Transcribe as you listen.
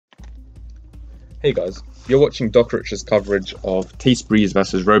Hey guys, you're watching Doc Rich's coverage of TaceBreeze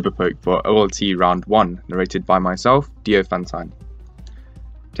versus Robopoke for OLT Round 1, narrated by myself, Dio Fantine.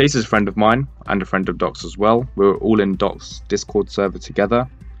 Tace is a friend of mine, and a friend of Doc's as well. We're all in Doc's Discord server together,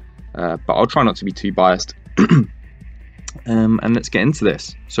 but I'll try not to be too biased. And let's get into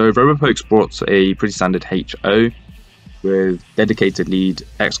this. So Robopoke's brought a pretty standard HO with dedicated lead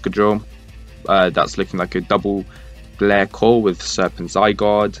Excadrill. That's looking like a double Glare Core with Serpent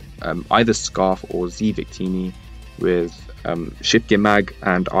Zygarde, either Scarf or Z Victini with Shift Gear Mag,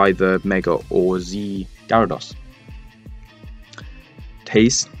 and either Mega or Z Gyarados.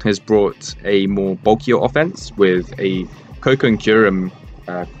 Tace has brought a more bulkier offense with a Coco and Kyurem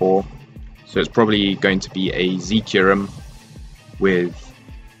core, so it's probably going to be a Z Kyurem with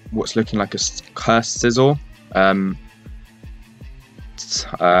what's looking like a Cursed Sizzle. That's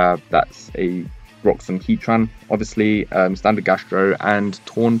a Roxanne Heatran, obviously, standard Gastro, and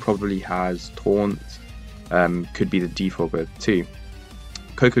Torn probably has Taunt, could be the Defogger too.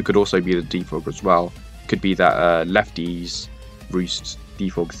 Coco could also be the Defogger as well, could be that Lefties Roost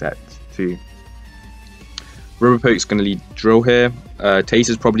Defog set too. Robopoke's going to lead Drill here. Tace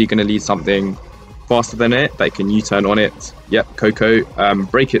is probably going to lead something faster than it, that can U-turn on it. Yep, Coco,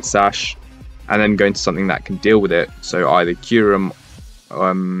 break its Sash, and then go into something that can deal with it, so either Kyurem,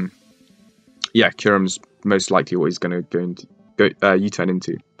 Kyurem's most likely what he's going to go U-turn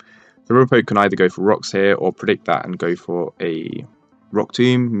into. The Robopoke can either go for Rocks here or predict that and go for a Rock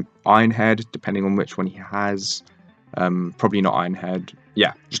Tomb, Iron Head, depending on which one he has. Probably not Iron Head.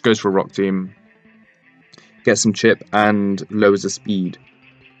 Yeah, just goes for a Rock Tomb, gets some chip and lowers the speed.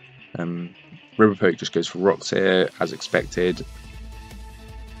 Robopoke just goes for Rocks here as expected.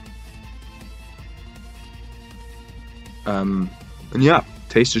 And yeah,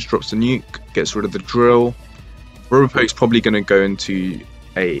 Tace just drops the nuke, gets rid of the Drill. Robopoke's probably going to go into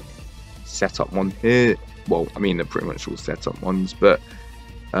a setup one here. Well, I mean, they're pretty much all setup ones, but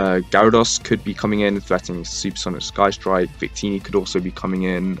Gyarados could be coming in, threatening Supersonic Sky Strike. Victini could also be coming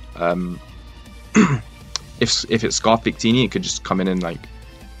in. If it's Scarf Victini, it could just come in and like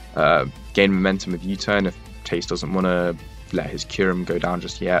gain momentum with U-turn if Tace doesn't want to let his Kyurem go down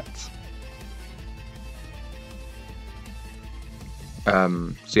just yet.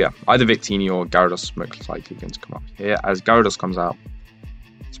 So yeah, either Victini or Gyarados most likely going to come up here. As Gyarados comes out,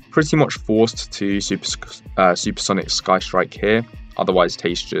 it's pretty much forced to Supersonic Sky Strike here. Otherwise,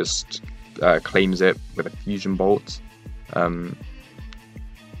 Tace just claims it with a Fusion Bolt.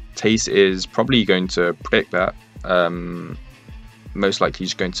 Tace is probably going to predict that. Most likely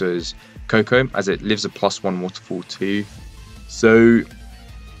he's going to his Coco, as it lives a +1 waterfall too. So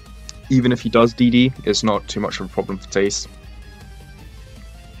even if he does DD, it's not too much of a problem for Tace.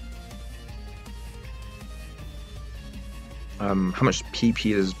 How much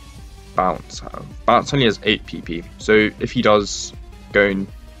PP does Bounce have? Bounce only has 8 PP, so if he does go in,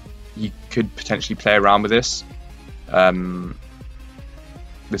 you could potentially play around with this. With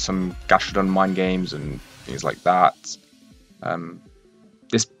some Gastrodon mind games and things like that.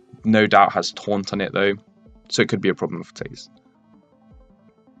 This no doubt has Taunt on it though, so it could be a problem for Tace.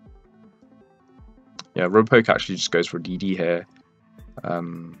 Yeah, Robopoke actually just goes for a DD here.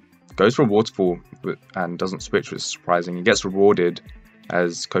 Goes for a Waterfall and doesn't switch, which is surprising. He gets rewarded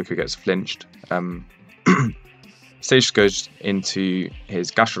as Coco gets flinched. Sage goes into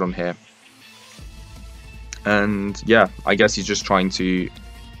his Gastrodon here. And yeah, I guess he's just trying to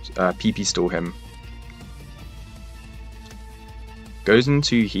PP stall him. Goes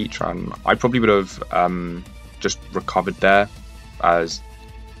into Heatran. I probably would have just recovered there, as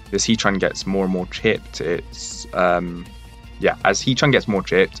this Heatran gets more and more chipped. It's yeah, as Heatran gets more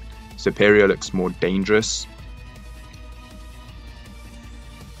chipped, Superior looks more dangerous.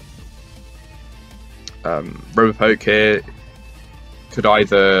 Robopoke here could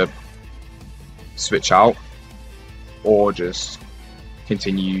either switch out or just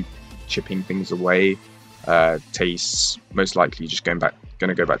continue chipping things away. Tace most likely just going to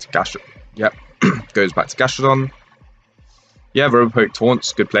go back to Gastrodon. Yep, goes back to Gastrodon. Yeah, Robopoke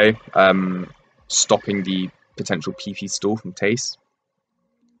taunts, good play. Stopping the potential PP stall from Tace.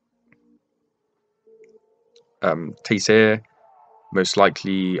 Tace here most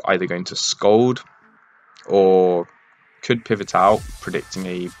likely either going to Scold or could pivot out, predicting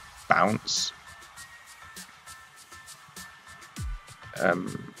a Bounce.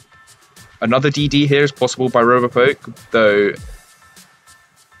 Another DD here is possible by Robopoke, though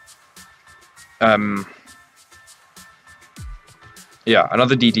yeah,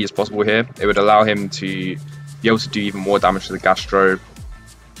 another DD is possible here. It would allow him to be able to do even more damage to the Gastro.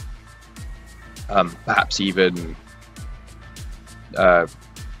 Perhaps even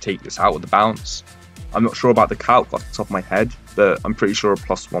take this out with the bounce. I'm not sure about the calc off the top of my head, but I'm pretty sure a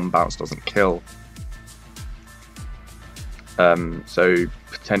 +1 bounce doesn't kill. So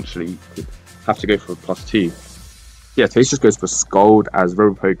potentially could have to go for a +2. Yeah, Tace just goes for Scold as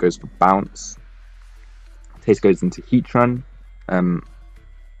robopoke goes for bounce. Tace goes into Heatran.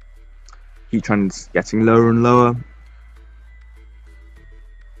 Heatran's getting lower and lower.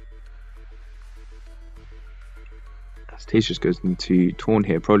 As Tace just goes into Taunt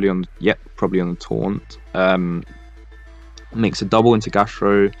here, probably on the Taunt. Makes a double into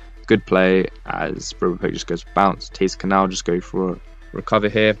Gastro. Good play as robopoke just goes for bounce. Tace can now just go for a recover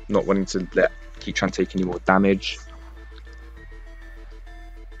here, not wanting to let Heatran take any more damage.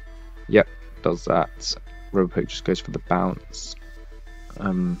 Yep, does that. Robopoke just goes for the bounce.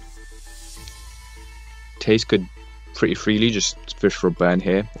 Tace could pretty freely just fish for a burn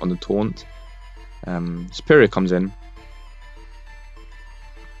here on the Taunt. Superior comes in.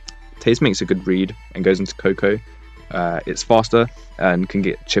 Tace makes a good read and goes into Coco. It's faster and can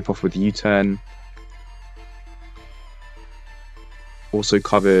get chip off with U-turn. Also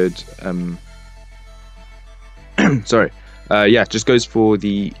covered. Sorry. Yeah, just goes for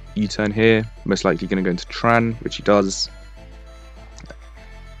the U-turn here. Most likely going to go into Tran, which he does.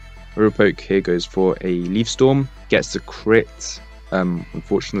 Robopoke here goes for a Leaf Storm. Gets the crit.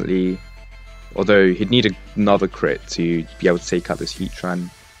 Unfortunately, although he'd need another crit to be able to take out this Heatran.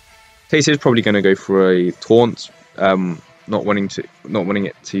 Tace is probably going to go for a Taunt. Not wanting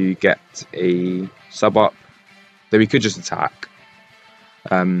it to get a sub up. Though he could just attack.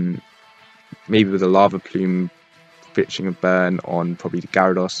 Maybe with a Lava Plume, fitching a burn on probably the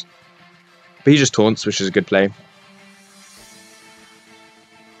Gyarados. But he just taunts, which is a good play.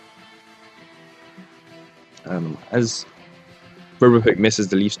 As Robopoke misses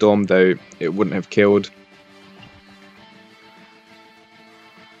the Leaf Storm, though it wouldn't have killed.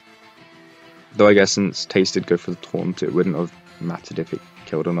 Though I guess since Tace did go for the taunt, it wouldn't have mattered if it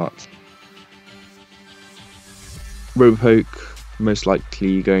killed or not. Robopoke most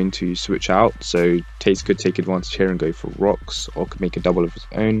likely going to switch out, so Tace could take advantage here and go for rocks, or could make a double of his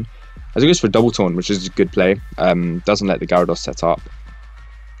own. As he goes for a double taunt, which is a good play, doesn't let the Gyarados set up.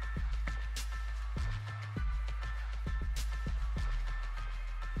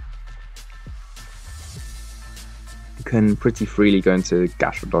 Can pretty freely go into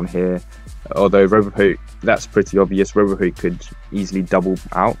Gastrodon here, although Robopoke, that's pretty obvious. Robopoke could easily double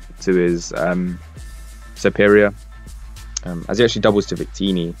out to his Superior, as he actually doubles to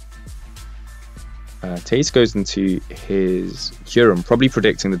Victini. Tace goes into his Kyurem, probably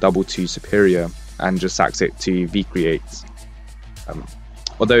predicting the double to Superior, and just sacks it to V-Create.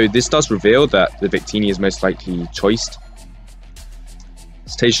 Although this does reveal that the Victini is most likely choiced.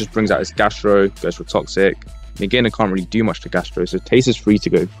 So Tace just brings out his Gastro, goes for Toxic. And again, I can't really do much to Gastro, so Tace is free to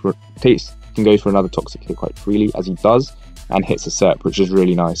go for... Tace can go for another Toxic here quite freely, as he does, and hits a Serp, which is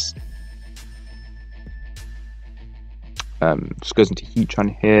really nice. Just goes into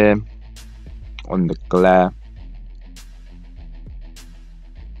Heatran here, on the Glare.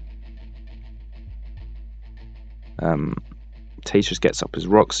 Tace just gets up his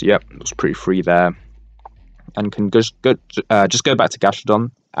rocks, yep, it was pretty free there. And can just go back to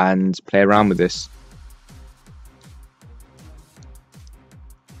Gastrodon and play around with this.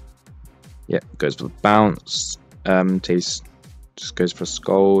 Yep, goes for the bounce. Tace just goes for a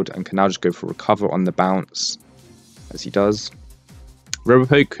Scold and can now just go for recover on the bounce, as he does.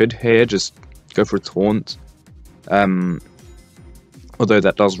 Robopoke could here just go for a taunt, although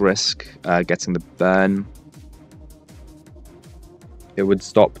that does risk getting the burn. It would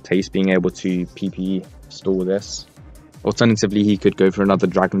stop Tace being able to PP stall this. Alternatively, he could go for another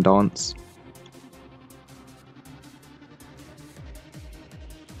Dragon Dance.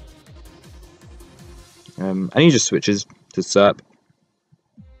 And he just switches to Serp,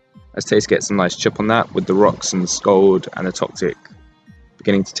 as Tace gets a nice chip on that with the rocks and the Scold and the Toxic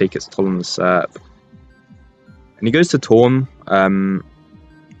beginning to take its toll on the Serp. And he goes to Taunt,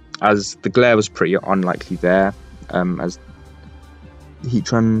 as the Glare was pretty unlikely there, as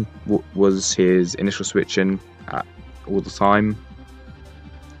Heatran was his initial switch in all the time.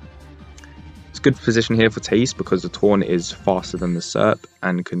 It's a good position here for Tace because the Taunt is faster than the Serp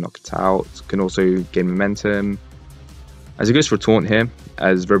and can knock it out, can also gain momentum. As he goes for a Taunt here,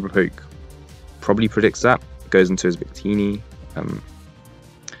 as Robopoke probably predicts that, goes into his Victini,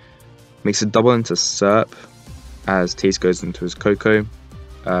 makes a double into Serp, as Tace goes into his Coco,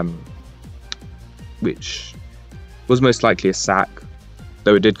 which was most likely a sack,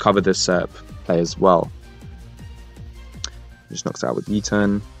 though it did cover the Serp play as well. Just knocks it out with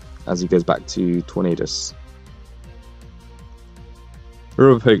U-turn, as he goes back to Tornadus.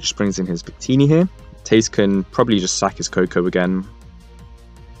 robopoke just brings in his Victini here. Tace can probably just sack his Coco again.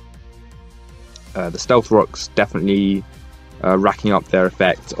 The Stealth Rocks definitely racking up their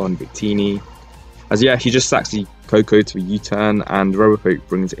effect on Victini. As yeah, he just sacks the Coco to a U-turn, and robopoke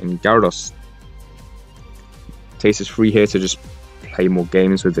brings in Gyarados. Tace is free here to just play more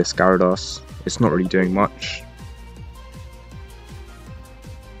games with this Gyarados. It's not really doing much,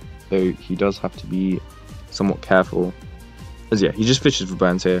 so he does have to be somewhat careful. As yeah, he just fishes for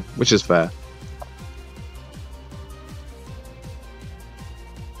burns here, which is fair.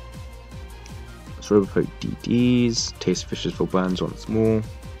 Let's robopoke DDs. Tace fishes for burns once more.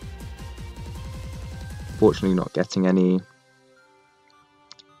 Fortunately not getting any.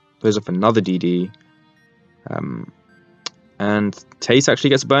 Goes off another DD. And Tace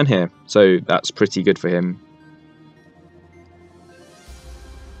actually gets a burn here, so that's pretty good for him.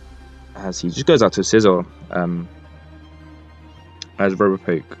 As he just goes out to Scizor. As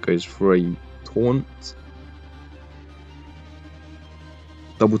robopoke goes for a taunt.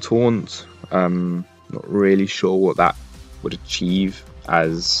 Double taunt. Not really sure what that would achieve,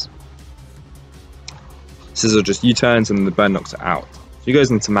 as Scizor just U-turns and the burn knocks it out. So he goes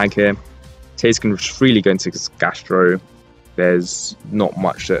into Mag here. Tace can freely go into his Gastro. There's not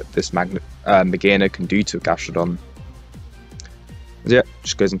much that this Magearna can do to Gastrodon. So yeah,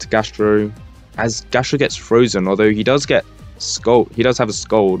 just goes into Gastro. As Gastro gets frozen, although he does get Scald, he does have a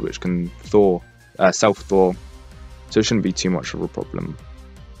Scald which can Thaw, self-Thaw, so it shouldn't be too much of a problem.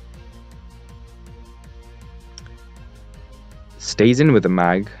 Stays in with the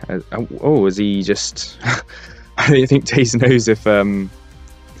Mag. Oh, is he just... I don't think Tace knows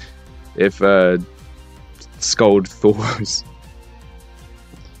if Scald thaws.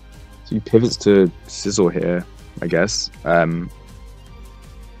 So he pivots to Scizor here, I guess.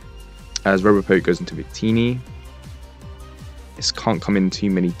 As robopoke goes into Victini. This can't come in too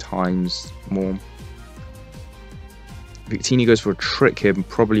many times more. Victini goes for a trick here,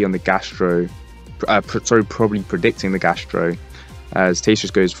 probably on the Gastro. Probably predicting the Gastro. As Tace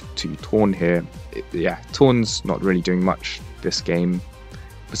just goes to Taunt here. Yeah, Taunt's not really doing much this game,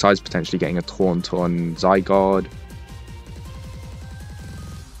 besides potentially getting a Taunt on Zygarde.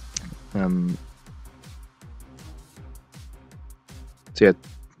 So yeah,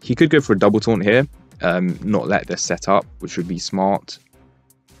 he could go for a double Taunt here, not let this set up, which would be smart.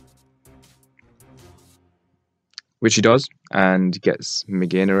 Which he does, and gets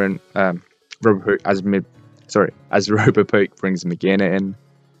Magearna in. Robopoke as robopoke brings Magearna in.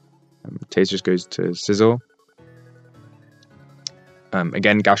 Tace just goes to Scizor.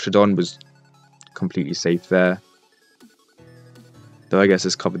 Again, Gastrodon was completely safe there, though I guess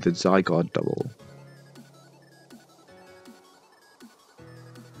it's covered the Zygarde double.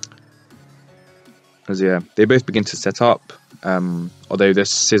 As yeah, they both begin to set up, although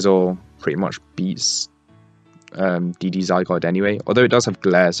this Scizor pretty much beats DD Zygarde anyway, although it does have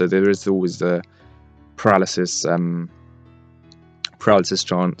Glare, so there is always the paralysis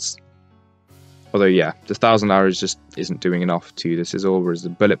chance. Although yeah, the 1000 arrows just isn't doing enough to the Scizor, whereas the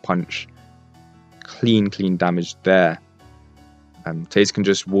Bullet Punch, clean damage there. Tace can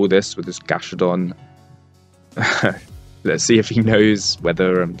just wall this with this Gastrodon. Let's see if he knows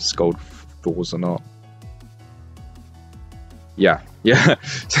whether Scald thaws or not. Yeah.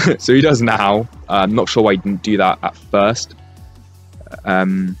 So he does now. I'm not sure why he didn't do that at first.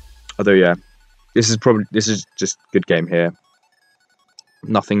 Although yeah, this is just good game here.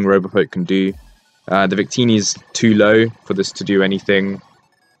 Nothing robopoke can do. The Victini is too low for this to do anything.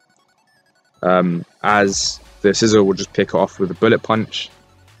 As the Scizor will just pick it off with a Bullet Punch,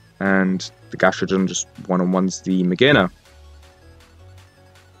 and the Gastrodon just one-on-ones the Magearna.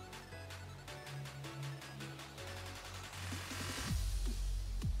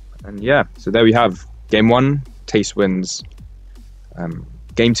 And yeah, so there we have game 1. Tace wins.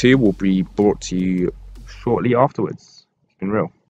 Game 2 will be brought to you shortly afterwards. It's been real.